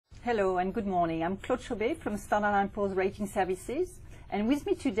Hello and good morning. I'm Claude Chaubet from Standard & Poor's Rating Services, and with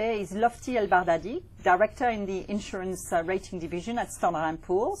me today is Lotfi Elbarhdadi, Director in the Insurance Rating Division at Standard &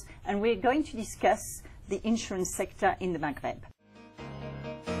 Poor's, and we're going to discuss the insurance sector in the Maghreb.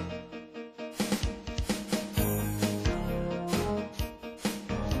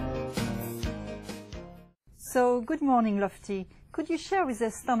 So, good morning, Lotfi. Could you share with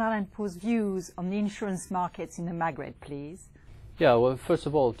us Standard & Poor's views on the insurance markets in the Maghreb, please? Yeah, well, first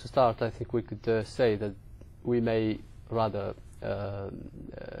of all, to start, I think we could say that we may rather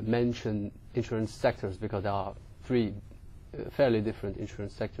mention insurance sectors because there are three fairly different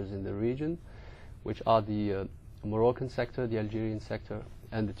insurance sectors in the region, which are the Moroccan sector, the Algerian sector,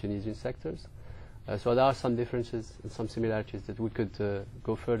 and the Tunisian sectors. So there are some differences and some similarities that we could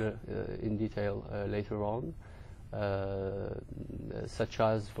go further in detail later on, such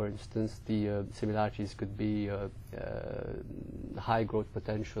as, for instance, the similarities could be high growth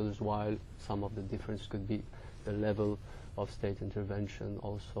potentials, while some of the difference could be the level of state intervention,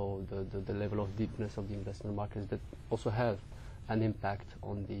 also the level of deepness of the investment markets that also have an impact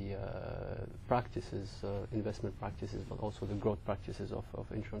on the practices, investment practices, but also the growth practices of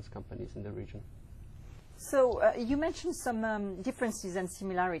insurance companies in the region. So you mentioned some differences and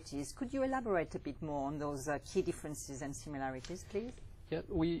similarities. Could you elaborate a bit more on those key differences and similarities, please? Yeah,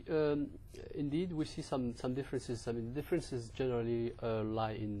 indeed we see some differences. I mean, differences generally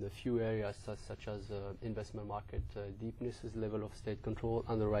lie in a few areas such as investment market deepnesses, level of state control,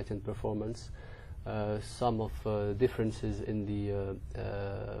 underwriting performance. Some of differences in the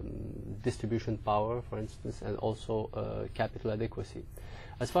distribution power, for instance, and also capital adequacy.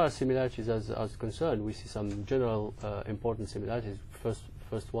 As far as similarities are concerned, we see some general important similarities.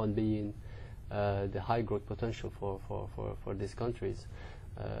 First one being the high growth potential for these countries.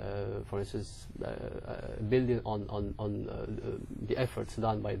 For instance, building on the efforts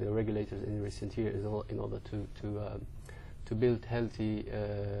done by the regulators in recent years in order to build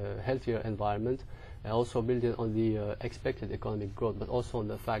healthier environment, and also building on the expected economic growth, but also on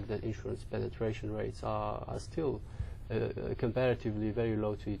the fact that insurance penetration rates are still comparatively very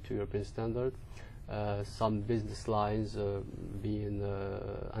low to European standard. Some business lines being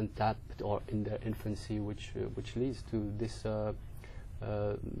untapped or in their infancy, which leads to this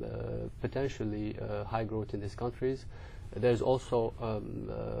potentially high growth in these countries. There's also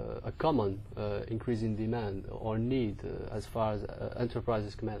a common increase in demand or need as far as enterprise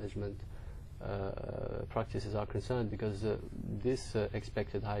risk management practices are concerned, because this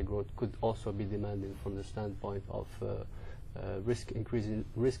expected high growth could also be demanding from the standpoint of increasing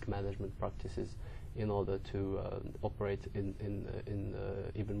risk management practices in order to operate in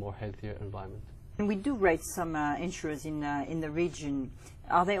even more healthier environment. And we do rate some insurers in the region.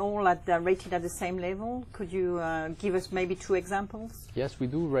 Are they all rated at the same level? Could you give us maybe two examples? Yes, we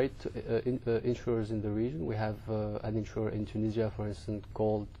do rate insurers in the region. We have an insurer in Tunisia, for instance,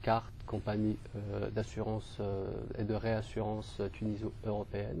 called CART, Compagnie d'assurance et de réassurance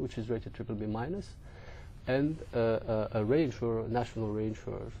tuniso-européenne, which is rated BBB-, and a reinsurer, national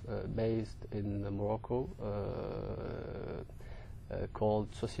reinsurer based in Morocco, called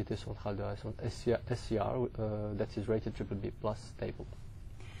Société Centrale de Réassurance, SCR, that is rated BBB+ stable.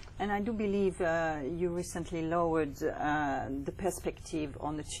 And I do believe you recently lowered the perspective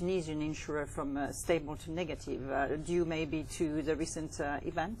on the Tunisian insurer from stable to negative, due maybe to the recent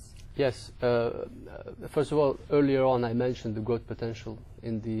events? Yes. First of all, earlier on I mentioned the growth potential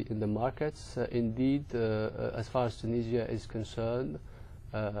in the markets. Indeed, as far as Tunisia is concerned,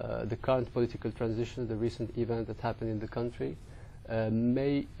 the current political transition, the recent event that happened in the country,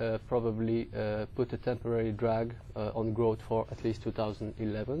 may probably put a temporary drag on growth for at least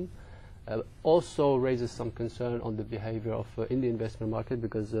 2011. Also raises some concern on the behavior of in the investment market,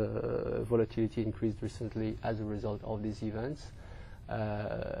 because volatility increased recently as a result of these events.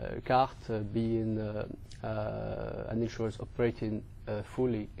 CART, being an insurance operating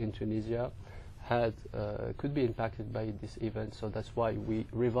fully in Tunisia, could be impacted by this event, so that's why we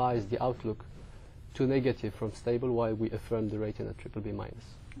revised the outlook to negative from stable, while we affirm the rating at BBB-.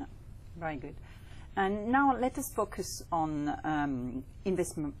 Oh, very good. And now let us focus on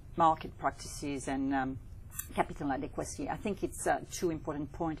investment market practices and capital adequacy. I think it's two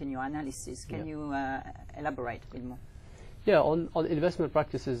important points in your analysis. Can you elaborate a bit more? Yeah, on investment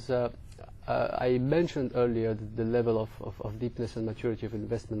practices, I mentioned earlier the level of deepness and maturity of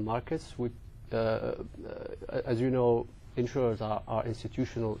investment markets. As you know, insurers are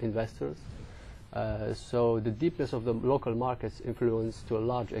institutional investors. So the deepness of the local markets influence to a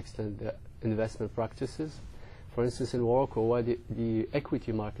large extent the investment practices. For instance, in Morocco, while the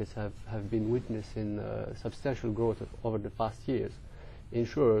equity markets have been witnessing substantial growth over the past years,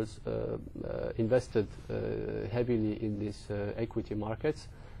 insurers invested heavily in these equity markets.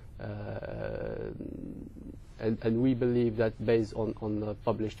 And we believe that based on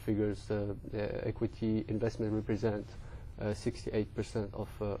published figures, equity investment represent 68%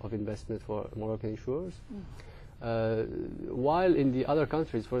 of investment for Moroccan insurers. While in the other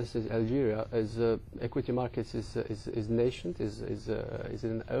countries, for instance, Algeria, equity markets is nascent, is in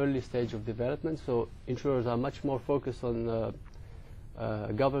an early stage of development. So insurers are much more focused on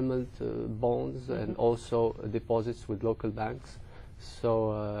government bonds and also deposits with local banks.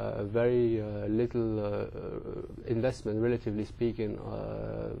 So very little investment, relatively speaking,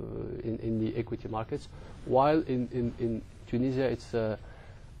 in the equity markets. While in Tunisia, it's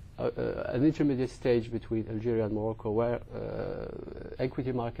an intermediate stage between Algeria and Morocco, where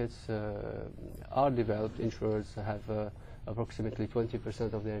equity markets are developed. Insurers have approximately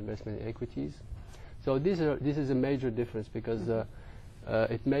 20% of their investment in equities. So this is a major difference, because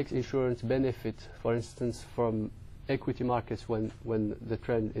it makes insurance benefit, for instance, from equity markets when the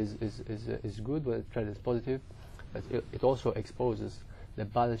trend is good, when the trend is positive, but it also exposes the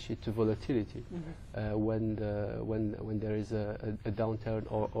balance sheet to volatility when there is a downturn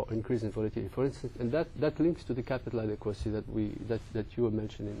or increase in volatility. For instance, and that links to the capital adequacy that you were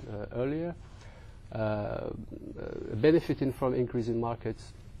mentioning earlier. Benefiting from increasing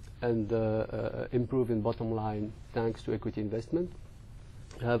markets and improving bottom line thanks to equity investment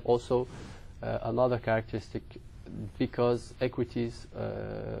have also another characteristic, because equities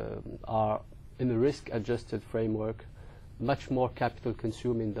are in a risk-adjusted framework much more capital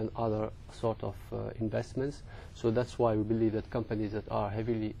consuming than other sort of investments. So that's why we believe that companies that are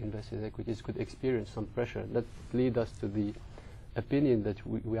heavily invested in equities could experience some pressure. That leads us to the opinion that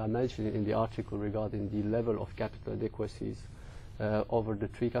we are mentioning in the article regarding the level of capital adequacies over the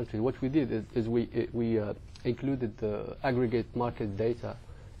three countries. What we did is we included the aggregate market data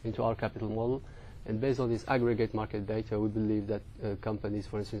into our capital model. And based on this aggregate market data, we believe that companies,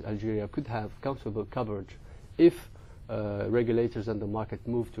 for instance, Algeria, could have comfortable coverage if regulators and the market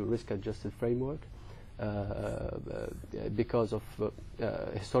move to a risk-adjusted framework because of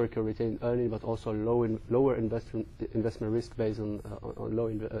historical retained earning, but also lower investment risk based on low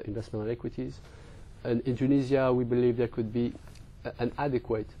investment on equities. And in Tunisia, we believe there could be an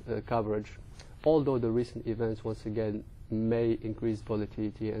adequate coverage, although the recent events, once again, may increase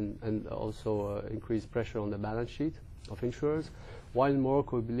volatility and also increase pressure on the balance sheet of insurers. While in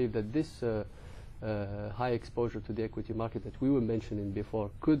Morocco, we believe that this high exposure to the equity market that we were mentioning before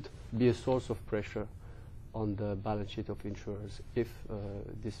could be a source of pressure on the balance sheet of insurers if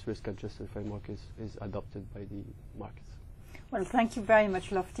this risk-adjusted framework is adopted by the markets. Well, thank you very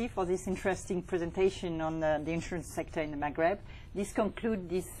much, Lotfi, for this interesting presentation on the insurance sector in the Maghreb. This concludes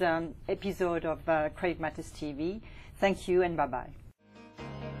this episode of CreditMatters TV. Thank you and bye-bye.